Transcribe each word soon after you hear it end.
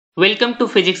Welcome to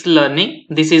Physics Learning.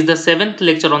 This is the 7th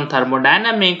lecture on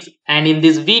thermodynamics, and in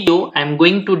this video I am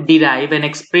going to derive an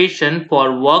expression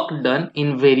for work done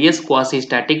in various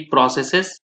quasi-static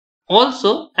processes.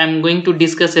 Also, I am going to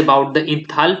discuss about the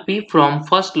enthalpy from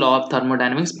first law of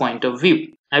thermodynamics point of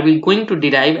view. I will going to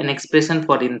derive an expression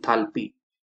for enthalpy.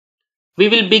 We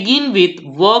will begin with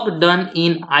work done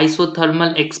in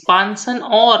isothermal expansion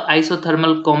or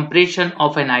isothermal compression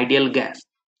of an ideal gas.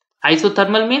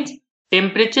 Isothermal means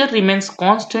temperature remains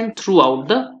constant throughout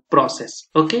the process.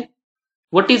 Okay.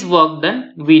 What is work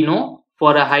done? We know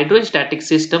for a hydrostatic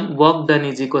system, work done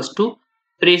is equals to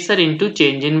pressure into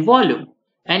change in volume.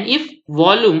 And if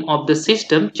volume of the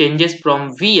system changes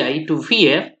from Vi to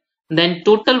Vf, then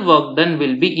total work done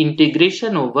will be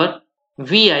integration over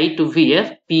Vi to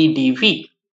Vf PdV.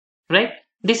 Right?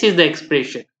 This is the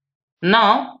expression.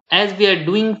 Now, as we are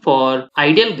doing for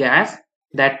ideal gas,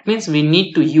 that means we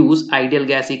need to use ideal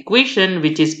gas equation,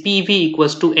 which is PV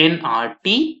equals to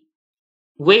nRT,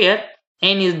 where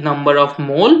N is number of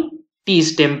mole, T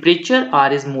is temperature,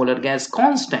 R is molar gas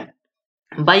constant.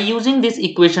 By using this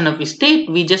equation of state,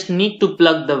 we just need to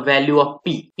plug the value of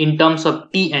P in terms of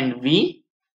T and V.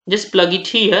 Just plug it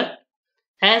here.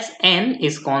 As N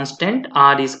is constant,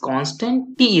 R is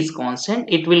constant, T is constant,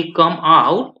 it will come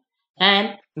out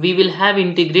and we will have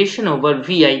integration over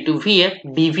Vi to Vf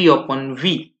dV upon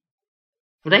V.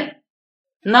 Right?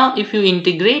 Now if you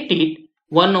integrate it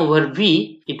 1 over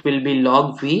V, it will be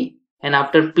log V, and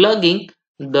after plugging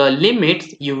the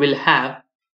limits you will have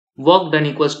work done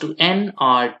equals to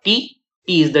nRT. T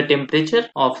is the temperature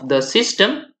of the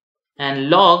system, and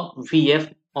log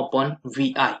Vf upon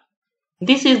Vi.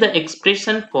 This is the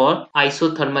expression for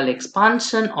isothermal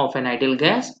expansion of an ideal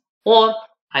gas or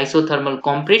isothermal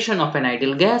compression of an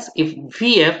ideal gas. If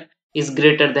Vf is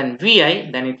greater than Vi,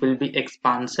 then it will be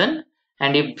expansion,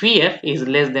 and if Vf is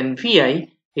less than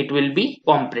Vi, it will be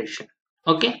compression.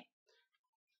 Okay.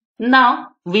 Now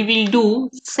we will do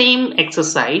same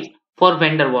exercise for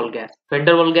van der Waal gas. Van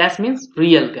der Waal gas means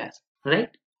real gas, right?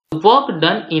 The work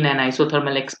done in an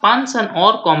isothermal expansion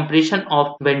or compression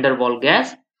of van der Waal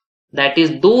gas, that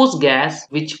is those gas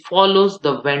which follows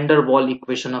the van der Waal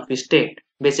equation of state.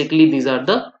 Basically these are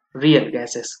the real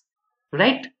gases,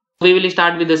 right? We will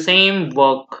start with the same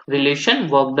work relation.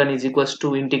 Work done is equals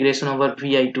to integration over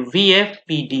Vi to Vf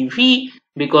PdV,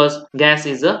 because gas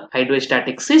is a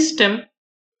hydrostatic system.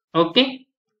 Okay.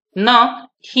 Now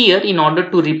here, in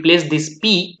order to replace this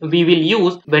P, we will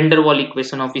use van der Waal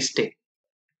equation of state.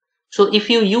 So if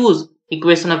you use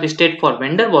equation of state for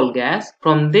van der Waal gas,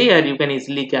 from there you can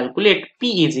easily calculate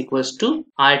P is equals to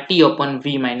RT upon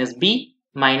V minus B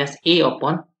minus A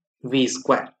upon V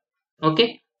square.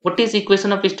 Okay. What is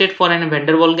equation of state for an van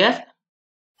der Waal gas?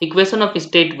 Equation of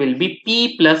state will be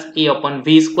P plus A upon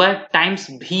V square times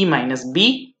V minus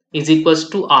B is equals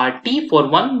to RT for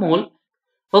 1 mole.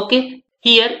 Okay.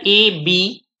 Here A,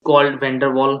 B called van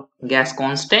der Waal gas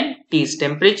constant, T is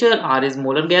temperature, R is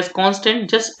molar gas constant.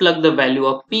 Just plug the value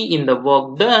of P in the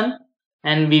work done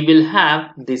and we will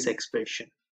have this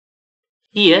expression.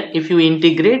 Here if you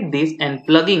integrate this and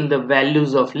plugging the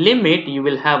values of limit, you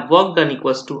will have work done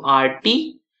equals to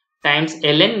RT times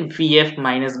ln Vf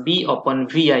minus B upon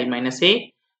Vi minus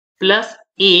A plus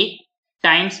A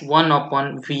times 1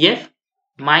 upon Vf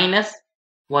minus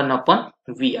 1 upon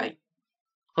Vi.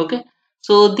 Okay.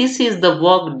 So this is the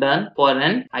work done for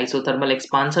an isothermal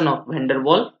expansion of van der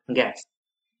Waal gas.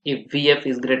 If Vf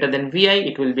is greater than Vi,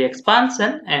 it will be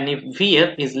expansion, and if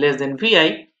Vf is less than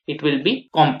Vi, it will be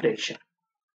compression.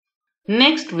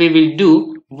 Next we will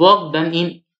do work done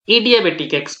in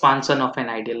adiabatic expansion of an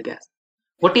ideal gas.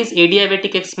 What is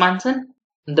adiabatic expansion?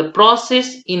 The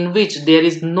process in which there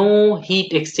is no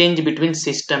heat exchange between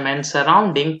system and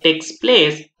surrounding takes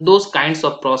place. Those kinds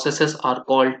of processes are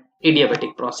called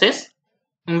adiabatic process.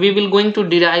 We will going to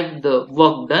derive the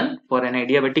work done for an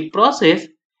adiabatic process.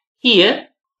 Here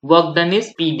work done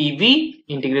is PdV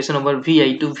integration over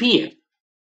Vi to Vf.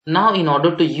 Now in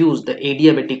order to use the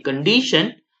adiabatic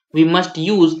condition, we must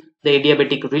use the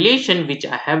adiabatic relation which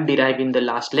I have derived in the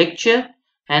last lecture,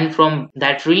 and from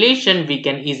that relation we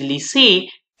can easily say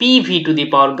PV to the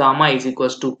power gamma is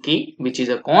equals to K, which is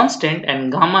a constant,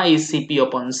 and gamma is Cp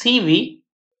upon Cv.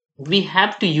 We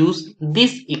have to use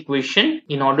this equation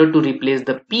in order to replace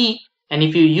the P, and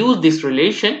if you use this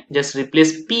relation, just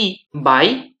replace P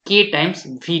by K times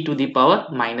V to the power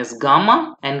minus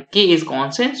gamma, and K is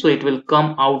constant, so it will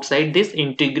come outside this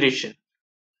integration.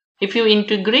 If you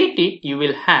integrate it, you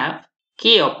will have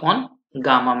K upon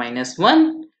gamma minus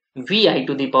 1 Vi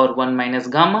to the power 1 minus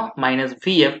gamma minus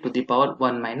Vf to the power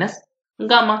 1 minus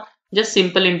gamma. Just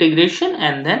simple integration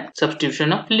and then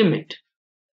substitution of limit.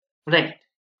 Right.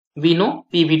 We know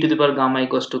PV to the power gamma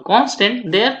equals to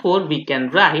constant. Therefore, we can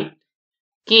write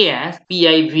K as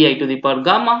Pi Vi to the power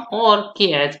gamma or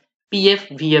K as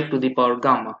Pf Vf to the power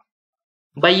gamma.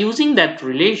 By using that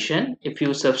relation, if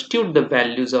you substitute the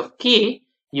values of K,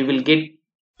 you will get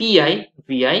Pi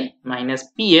Vi minus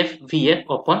Pf Vf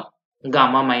upon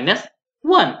gamma minus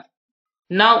 1.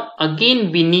 Now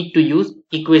again we need to use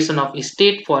equation of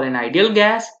state for an ideal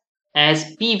gas.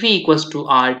 As PV equals to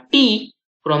RT,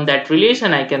 from that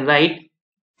relation I can write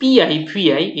Pi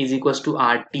Vi is equals to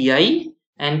RTI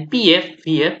and Pf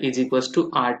Vf is equals to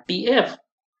RTF.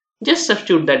 Just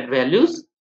substitute that values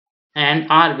and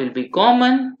R will be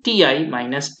common, Ti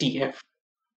minus Tf.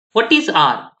 What is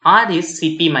R? R is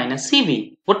Cp minus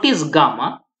Cv. What is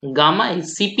gamma? Gamma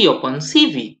is Cp upon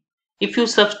Cv. If you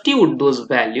substitute those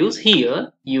values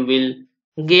here, you will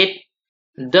get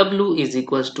W is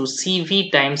equals to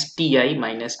Cv times Ti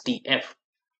minus Tf.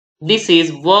 This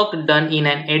is work done in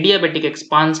an adiabatic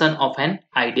expansion of an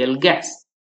ideal gas.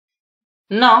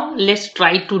 Now let's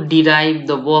try to derive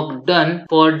the work done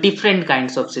for different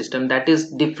kinds of system, that is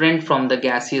different from the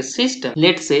gaseous system.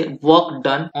 Let's say work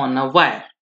done on a wire.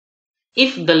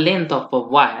 If the length of a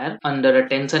wire under a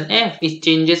tension F is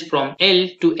changes from L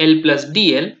to L plus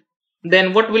dl,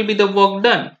 then what will be the work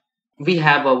done? We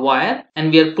have a wire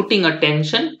and we are putting a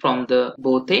tension from the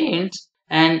both ends,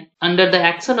 and under the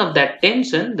action of that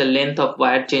tension the length of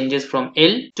wire changes from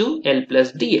L to L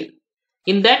plus dl.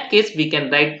 In that case, we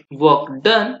can write work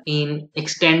done in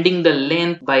extending the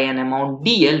length by an amount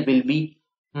dl will be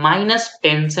minus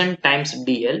tension times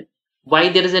dl. Why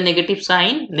there is a negative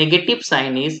sign? Negative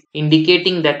sign is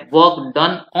indicating that work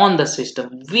done on the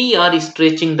system. We are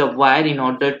stretching the wire in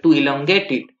order to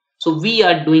elongate it. So we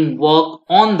are doing work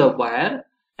on the wire,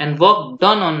 and work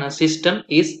done on a system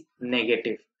is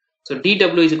negative. So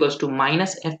dw is equals to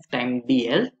minus f times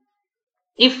dl.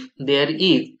 If there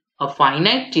is a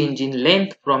finite change in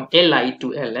length from Li to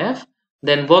Lf,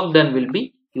 then work done will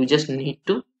be, you just need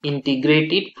to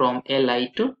integrate it from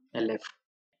Li to Lf.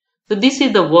 So this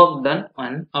is the work done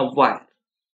on a wire.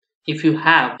 If you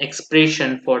have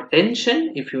expression for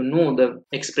tension, if you know the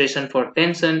expression for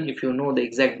tension, if you know the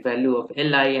exact value of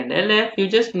Li and Lf, you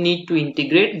just need to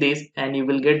integrate this and you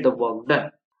will get the work done.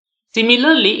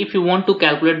 Similarly, if you want to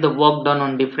calculate the work done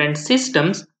on different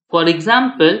systems, for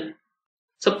example,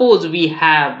 suppose we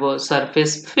have a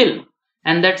surface film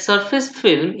and that surface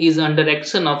film is under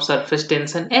action of surface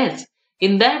tension S.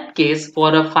 In that case,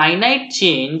 for a finite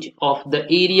change of the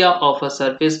area of a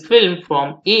surface film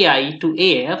from AI to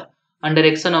AF under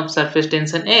action of surface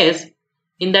tension S,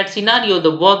 in that scenario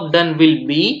the work done will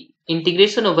be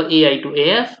integration over AI to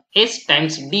AF S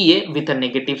times dA with a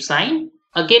negative sign.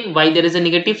 Again, why there is a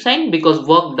negative sign? Because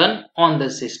work done on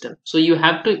the system. So you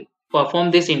have to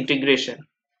perform this integration.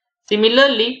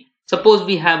 Similarly, suppose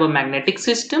we have a magnetic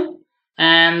system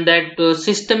and that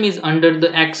system is under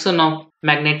the action of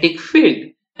magnetic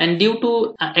field, and due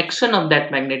to action of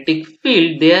that magnetic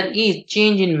field there is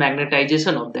change in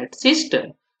magnetization of that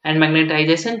system, and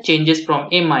magnetization changes from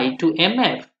Mi to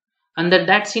Mf. Under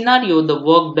that scenario the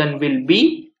work done will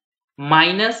be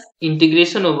minus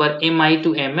integration over Mi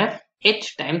to Mf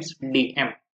H times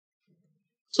dm.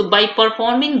 So by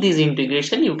performing this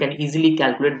integration, you can easily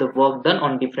calculate the work done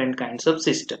on different kinds of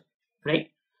system, right?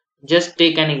 Just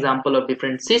take an example of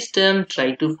different system,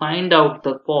 try to find out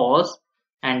the cause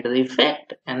and the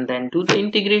effect, and then do the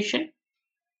integration.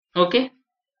 Okay,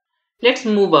 let's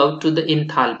move out to the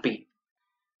enthalpy.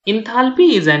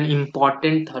 Enthalpy is an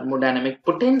important thermodynamic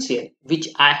potential which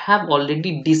I have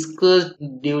already discussed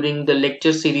during the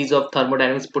lecture series of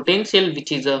thermodynamics potential,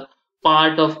 which is a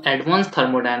part of advanced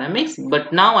thermodynamics,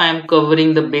 but now I am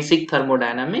covering the basic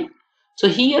thermodynamics. So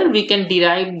here we can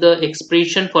derive the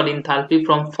expression for enthalpy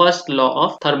from first law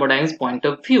of thermodynamics point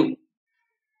of view.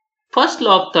 First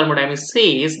law of thermodynamics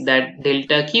says that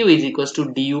delta Q is equals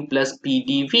to du plus P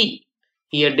dV.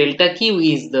 Here delta Q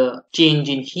is the change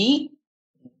in heat,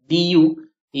 du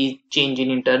is change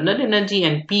in internal energy,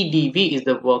 and P dV is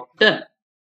the work done.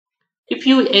 If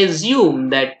you assume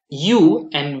that U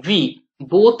and V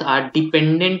both are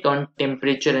dependent on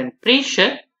temperature and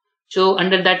pressure, so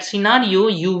under that scenario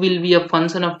U will be a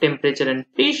function of temperature and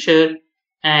pressure,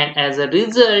 and as a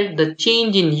result the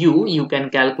change in U you can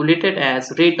calculate it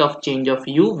as rate of change of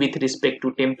U with respect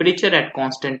to temperature at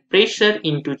constant pressure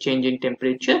into change in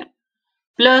temperature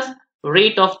plus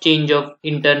rate of change of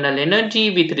internal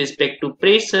energy with respect to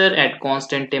pressure at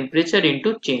constant temperature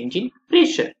into change in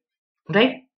pressure,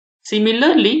 right?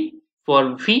 Similarly,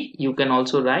 for V, you can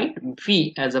also write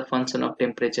V as a function of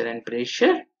temperature and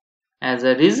pressure. As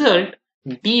a result,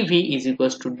 dV is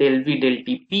equals to del V del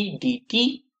T P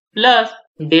dt plus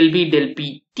del V del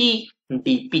P T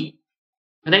dP,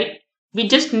 right? We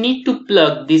just need to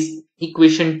plug this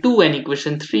equation 2 and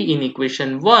equation 3 in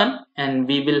equation 1 and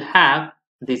we will have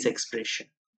this expression.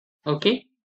 Okay.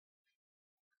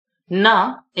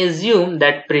 Now assume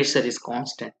that pressure is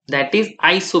constant, that is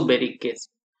isobaric case.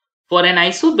 For an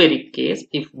isobaric case,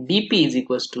 if dP is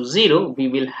equals to 0, we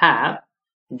will have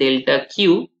delta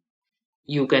Q.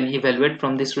 You can evaluate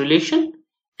from this relation,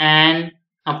 and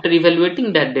after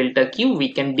evaluating that delta Q,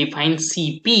 we can define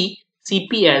Cp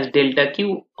as delta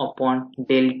Q upon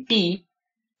del T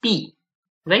P,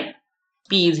 right?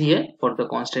 P is here for the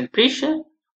constant pressure.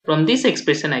 From this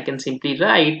expression, I can simply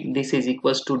write this is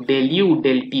equals to del U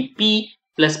del Tp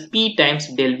plus P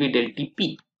times del V del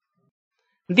Tp.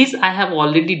 This I have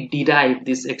already derived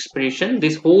this expression.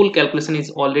 This whole calculation is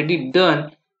already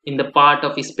done in the part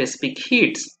of specific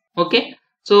heats. Okay.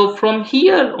 So from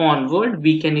here onward,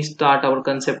 we can start our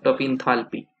concept of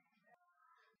enthalpy.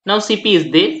 Now Cp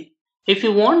is this. If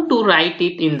you want to write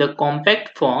it in the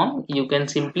compact form, you can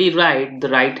simply write the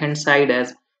right hand side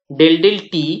as del del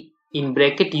T in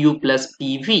bracket U plus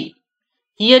PV.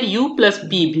 Here U plus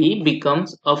PV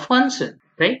becomes a function,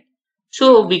 right?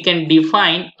 So we can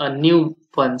define a new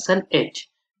function h.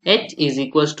 H is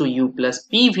equals to U plus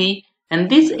PV, and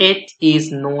this h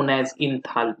is known as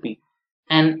enthalpy.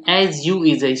 And as U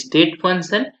is a state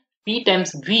function, P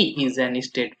times V is an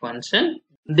state function.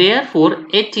 Therefore,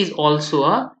 h is also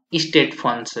a state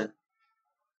function.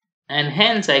 And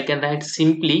hence I can write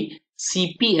simply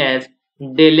Cp as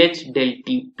del H del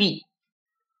Tp.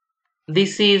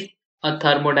 This is a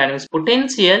thermodynamics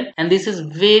potential, and this is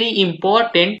very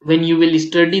important when you will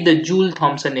study the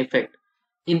Joule-Thomson effect.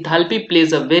 Enthalpy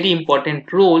plays a very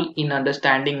important role in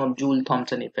understanding of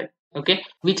Joule-Thomson effect, okay,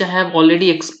 which I have already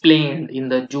explained in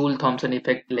the Joule-Thomson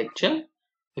effect lecture.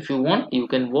 If you want, you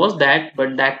can watch that,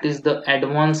 but that is the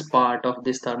advanced part of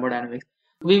this thermodynamics.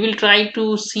 We will try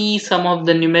to see some of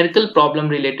the numerical problem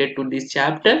related to this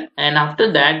chapter, and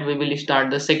after that we will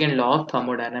start the second law of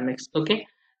thermodynamics. Okay,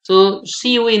 so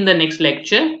see you in the next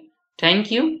lecture. Thank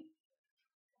you.